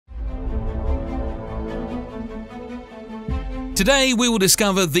Today we will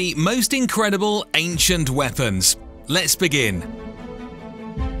discover the most incredible ancient weapons. Let's begin.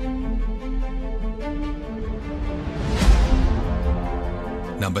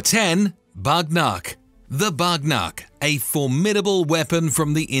 Number 10. Bagnak. The Bagnak, a formidable weapon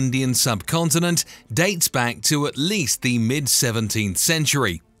from the Indian subcontinent, dates back to at least the mid-17th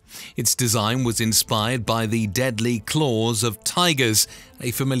century. Its design was inspired by the deadly claws of tigers,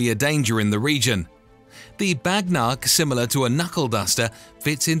 a familiar danger in the region. The Bagnak, similar to a knuckle duster,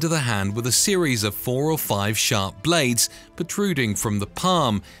 fits into the hand with a series of 4 or 5 sharp blades protruding from the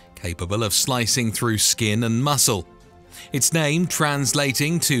palm, capable of slicing through skin and muscle. Its name,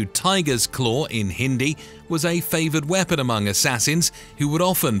 translating to tiger's claw in Hindi, was a favoured weapon among assassins who would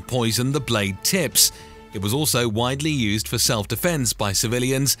often poison the blade tips. It was also widely used for self-defense by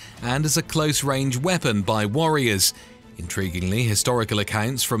civilians and as a close-range weapon by warriors. Intriguingly, historical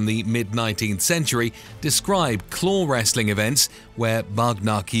accounts from the mid-19th century describe claw wrestling events where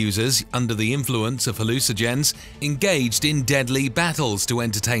Bagnak users, under the influence of hallucinogens, engaged in deadly battles to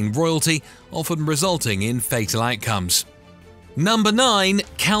entertain royalty, often resulting in fatal outcomes. Number 9.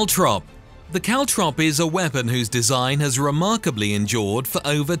 Caltrop. The caltrop is a weapon whose design has remarkably endured for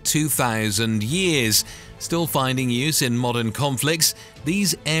over 2,000 years. Still finding use in modern conflicts,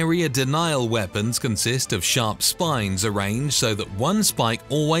 these area denial weapons consist of sharp spines arranged so that one spike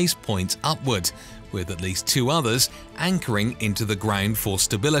always points upward, with at least 2 others anchoring into the ground for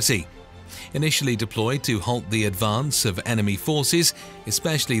stability. Initially deployed to halt the advance of enemy forces,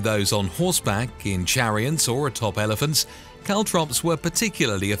 especially those on horseback, in chariots or atop elephants, caltrops were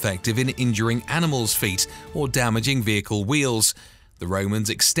particularly effective in injuring animals' feet or damaging vehicle wheels. The Romans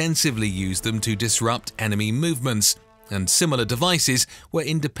extensively used them to disrupt enemy movements, and similar devices were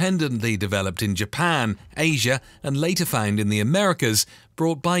independently developed in Japan, Asia, and later found in the Americas,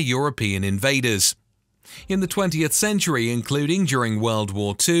 brought by European invaders. In the 20th century, including during World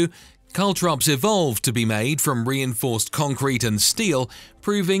War II, caltrops evolved to be made from reinforced concrete and steel,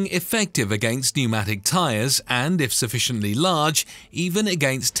 proving effective against pneumatic tires and, if sufficiently large, even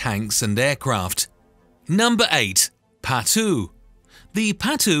against tanks and aircraft. Number 8. Patu. The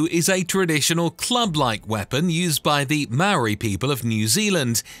patu is a traditional club-like weapon used by the Maori people of New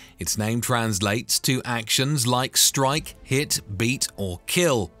Zealand. Its name translates to actions like strike, hit, beat, or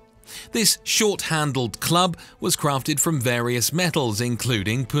kill. This short-handled club was crafted from various metals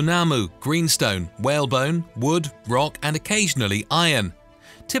including punamu, greenstone, whalebone, wood, rock, and occasionally iron.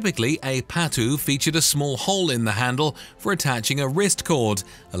 Typically, a patu featured a small hole in the handle for attaching a wrist cord,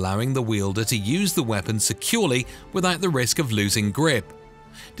 allowing the wielder to use the weapon securely without the risk of losing grip.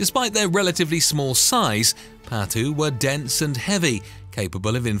 Despite their relatively small size, patu were dense and heavy,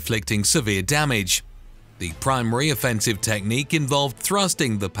 capable of inflicting severe damage. The primary offensive technique involved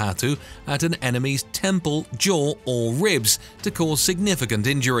thrusting the patu at an enemy's temple, jaw, or ribs to cause significant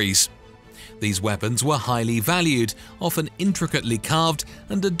injuries. These weapons were highly valued, often intricately carved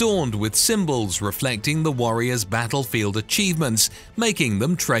and adorned with symbols reflecting the warrior's battlefield achievements, making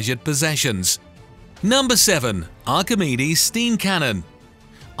them treasured possessions. Number 7. Archimedes' steam cannon.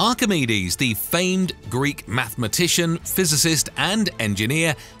 Archimedes, the famed Greek mathematician, physicist, and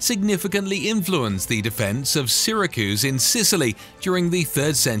engineer, significantly influenced the defense of Syracuse in Sicily during the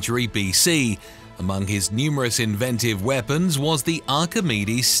 3rd century BC. Among his numerous inventive weapons was the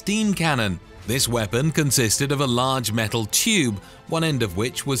Archimedes steam cannon. This weapon consisted of a large metal tube, one end of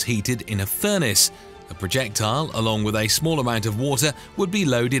which was heated in a furnace. A projectile, along with a small amount of water, would be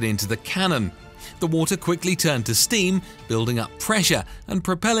loaded into the cannon. The water quickly turned to steam, building up pressure and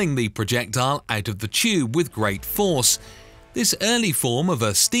propelling the projectile out of the tube with great force. This early form of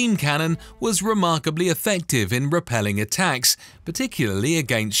a steam cannon was remarkably effective in repelling attacks, particularly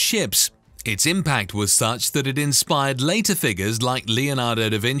against ships. Its impact was such that it inspired later figures like Leonardo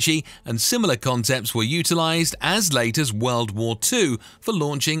da Vinci, and similar concepts were utilized as late as World War II for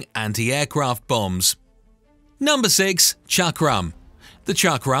launching anti-aircraft bombs. Number 6. Chakram. The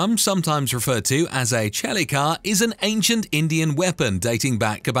chakram, sometimes referred to as a chalikar, is an ancient Indian weapon dating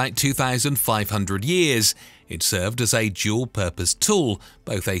back about 2,500 years. It served as a dual-purpose tool,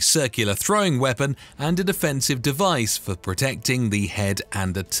 both a circular throwing weapon and a defensive device for protecting the head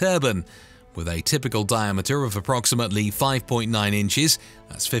and a turban. With a typical diameter of approximately 5.9 inches,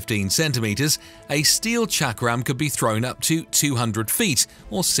 that's 15 centimeters, a steel chakram could be thrown up to 200 feet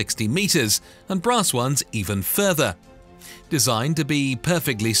or 60 meters, and brass ones even further. Designed to be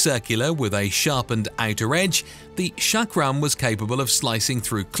perfectly circular with a sharpened outer edge, the chakram was capable of slicing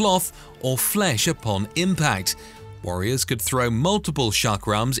through cloth or flesh upon impact. Warriors could throw multiple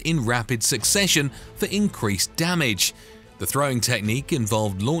chakrams in rapid succession for increased damage. The throwing technique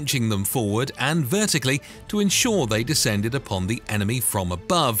involved launching them forward and vertically to ensure they descended upon the enemy from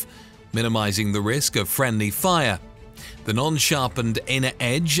above, minimizing the risk of friendly fire. The non-sharpened inner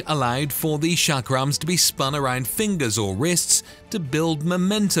edge allowed for the chakrams to be spun around fingers or wrists to build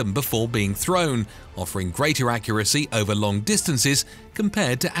momentum before being thrown, offering greater accuracy over long distances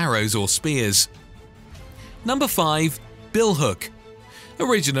compared to arrows or spears. Number 5. Billhook.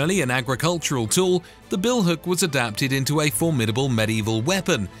 Originally an agricultural tool, the billhook was adapted into a formidable medieval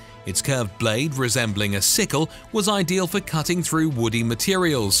weapon. Its curved blade, resembling a sickle, was ideal for cutting through woody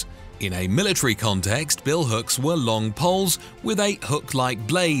materials. In a military context, billhooks were long poles with a hook-like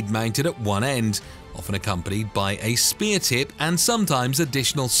blade mounted at one end, often accompanied by a spear tip and sometimes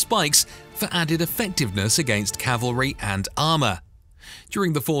additional spikes for added effectiveness against cavalry and armour.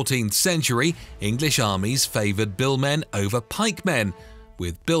 During the 14th century, English armies favoured billmen over pikemen,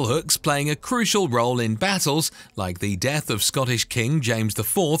 with billhooks playing a crucial role in battles like the death of Scottish King James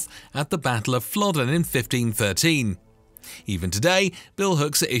IV at the Battle of Flodden in 1513. Even today,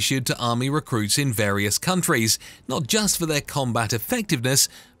 billhooks are issued to army recruits in various countries, not just for their combat effectiveness,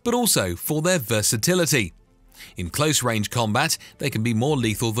 but also for their versatility. In close-range combat, they can be more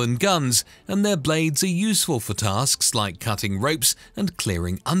lethal than guns, and their blades are useful for tasks like cutting ropes and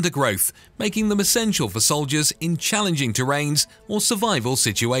clearing undergrowth, making them essential for soldiers in challenging terrains or survival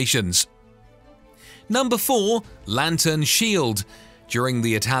situations. Number 4. Lantern shield. During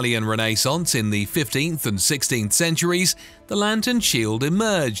the Italian Renaissance in the 15th and 16th centuries, the lantern shield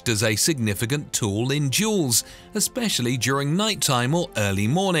emerged as a significant tool in duels, especially during nighttime or early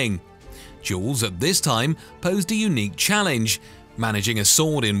morning. Duels at this time posed a unique challenge, managing a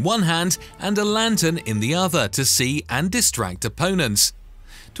sword in one hand and a lantern in the other to see and distract opponents.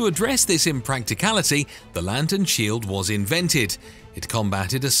 To address this impracticality, the lantern shield was invented. It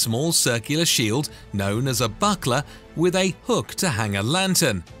combated a small circular shield known as a buckler with a hook to hang a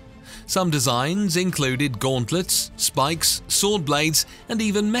lantern. Some designs included gauntlets, spikes, sword blades, and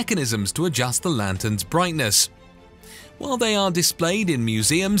even mechanisms to adjust the lantern's brightness. While they are displayed in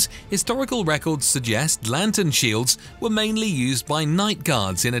museums, historical records suggest lantern shields were mainly used by night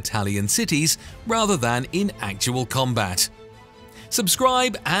guards in Italian cities rather than in actual combat.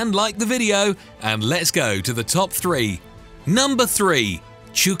 Subscribe and like the video, and let's go to the top 3. Number 3.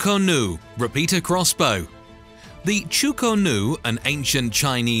 Chuko-nu Repeater Crossbow. The Chuko-nu, an ancient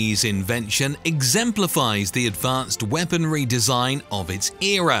Chinese invention, exemplifies the advanced weaponry design of its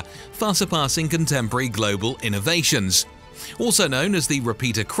era, far surpassing contemporary global innovations. Also known as the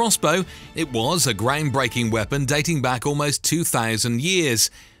repeater crossbow, it was a groundbreaking weapon dating back almost 2,000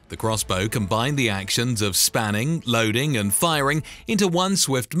 years. The crossbow combined the actions of spanning, loading, and firing into one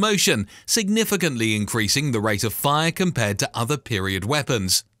swift motion, significantly increasing the rate of fire compared to other period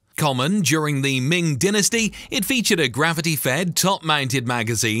weapons. Common during the Ming Dynasty, it featured a gravity-fed, top-mounted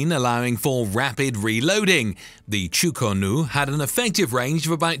magazine allowing for rapid reloading. The Chuko-nu had an effective range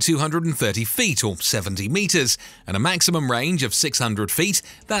of about 230 feet or 70 meters, and a maximum range of 600 feet,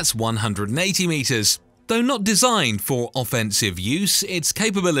 that's 180 meters. Though not designed for offensive use, its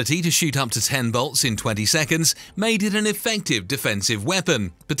capability to shoot up to 10 bolts in 20 seconds made it an effective defensive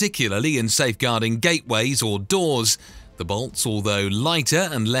weapon, particularly in safeguarding gateways or doors. The bolts, although lighter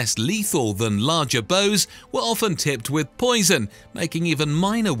and less lethal than larger bows, were often tipped with poison, making even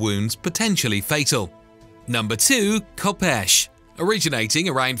minor wounds potentially fatal. Number 2. Khopesh. Originating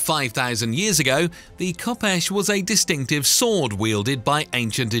around 5,000 years ago, the khopesh was a distinctive sword wielded by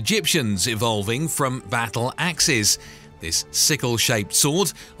ancient Egyptians, evolving from battle axes. This sickle-shaped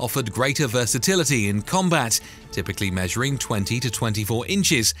sword offered greater versatility in combat, typically measuring 20 to 24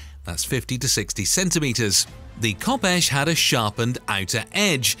 inches, that's 50 to 60 centimeters. The khopesh had a sharpened outer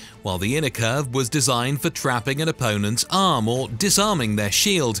edge, while the inner curve was designed for trapping an opponent's arm or disarming their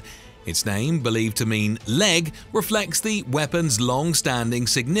shield. Its name, believed to mean leg, reflects the weapon's long-standing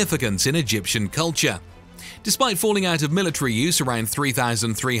significance in Egyptian culture. Despite falling out of military use around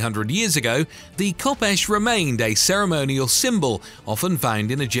 3,300 years ago, the khopesh remained a ceremonial symbol often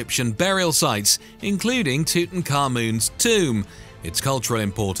found in Egyptian burial sites, including Tutankhamun's tomb. Its cultural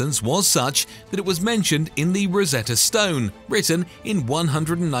importance was such that it was mentioned in the Rosetta Stone, written in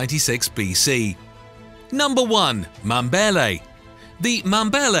 196 BC. Number 1. Mambele. The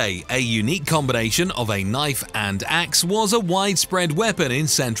mambele, a unique combination of a knife and axe, was a widespread weapon in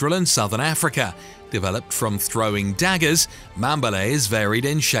Central and Southern Africa. Developed from throwing daggers, mambeles varied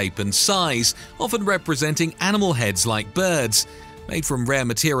in shape and size, often representing animal heads like birds. Made from rare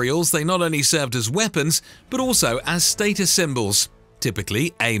materials, they not only served as weapons, but also as status symbols.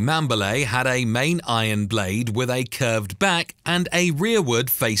 Typically, a Mandalay had a main iron blade with a curved back and a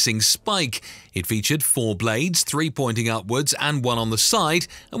rearward-facing spike. It featured 4 blades, 3 pointing upwards and 1 on the side,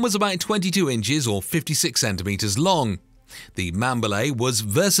 and was about 22 inches or 56 centimeters long. The Mandalay was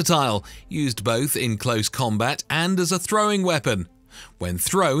versatile, used both in close combat and as a throwing weapon. When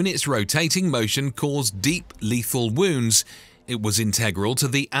thrown, its rotating motion caused deep, lethal wounds. It was integral to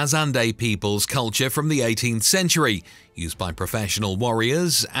the Azande people's culture from the 18th century, used by professional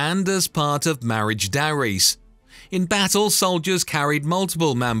warriors and as part of marriage dowries. In battle, soldiers carried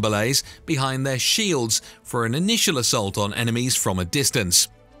multiple Mandalays behind their shields for an initial assault on enemies from a distance.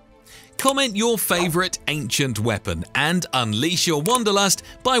 Comment your favourite ancient weapon and unleash your wanderlust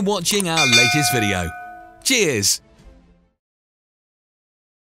by watching our latest video. Cheers!